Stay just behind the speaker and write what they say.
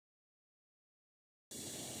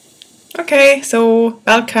Okay, so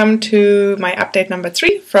welcome to my update number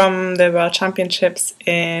 3 from the World Championships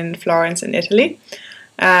in Florence in Italy.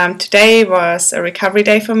 Today was a recovery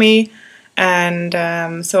day for me, and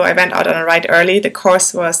so I went out on a ride early. The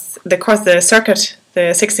circuit, the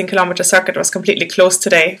 16-kilometer circuit was completely closed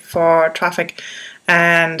today for traffic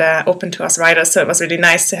and open to us riders, so it was really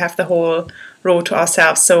nice to have the whole road to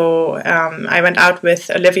ourselves. So I went out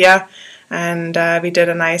with Olivia and we did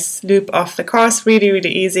a nice loop off the course, really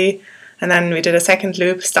easy. And then we did a second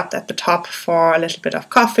loop, stopped at the top for a little bit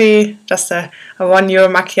of coffee, just a €1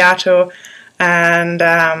 macchiato,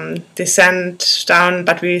 and descend down,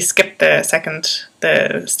 but we skipped the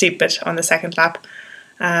steep bit on the second lap.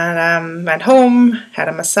 And went home, had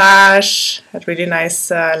a massage, had really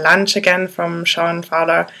nice lunch again from Sean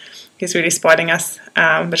Fowler. He's really spoiling us,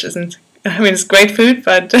 which isn't, I mean, it's great food,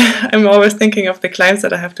 but I'm always thinking of the climbs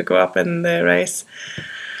that I have to go up in the race.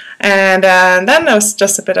 And then there was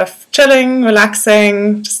just a bit of chilling,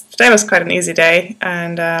 relaxing. Today was quite an easy day,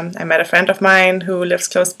 and I met a friend of mine who lives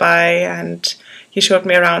close by, and he showed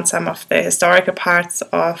me around some of the historical parts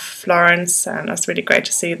of Florence, and it was really great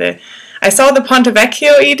to see I saw the Ponte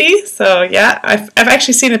Vecchio, Edie, so yeah, I've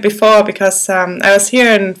actually seen it before because I was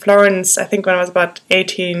here in Florence, I think when I was about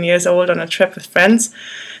 18 years old on a trip with friends.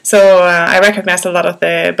 So I recognized a lot of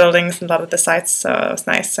the buildings and a lot of the sites, so it was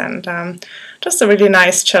nice, and just a really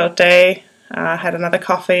nice chilled day. Had another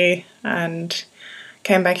coffee and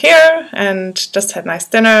came back here and just had nice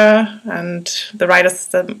dinner, and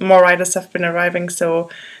more riders have been arriving, so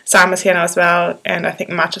Sam is here now as well, and I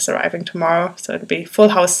think Matt is arriving tomorrow, so it'll be full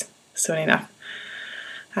house soon enough.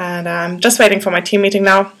 And I'm just waiting for my team meeting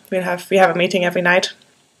now. We have a meeting every night,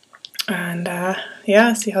 and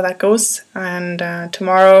yeah, see how that goes. And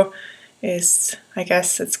tomorrow is, I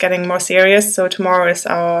guess it's getting more serious, so tomorrow is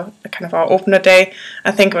our opener day.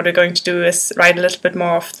 I think what we're going to do is ride a little bit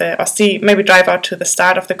more of maybe drive out to the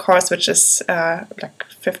start of the course, which is like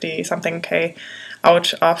 50 something K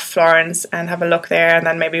out of Florence, and have a look there, and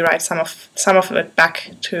then maybe ride some of it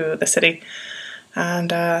back to the city.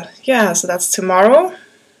 And yeah, so that's tomorrow.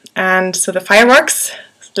 And so the fireworks,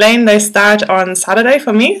 Lane, they start on Saturday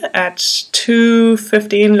for me at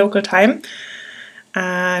 2:15 local time.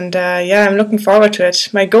 And yeah, I'm looking forward to it.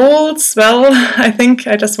 My goals, well, I think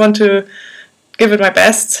I just want to give it my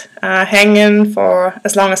best, hang in for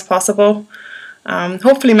as long as possible,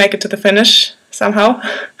 hopefully make it to the finish somehow,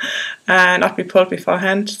 and not be pulled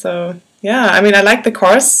beforehand. So yeah, I mean, I like the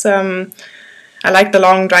course. I like the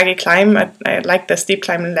long, draggy climb. I like the steep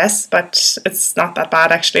climb less, but it's not that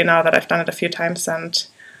bad actually now that I've done it a few times, and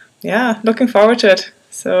yeah, looking forward to it.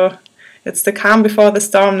 So it's the calm before the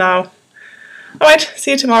storm now. Alright,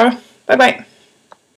 see you tomorrow. Bye bye.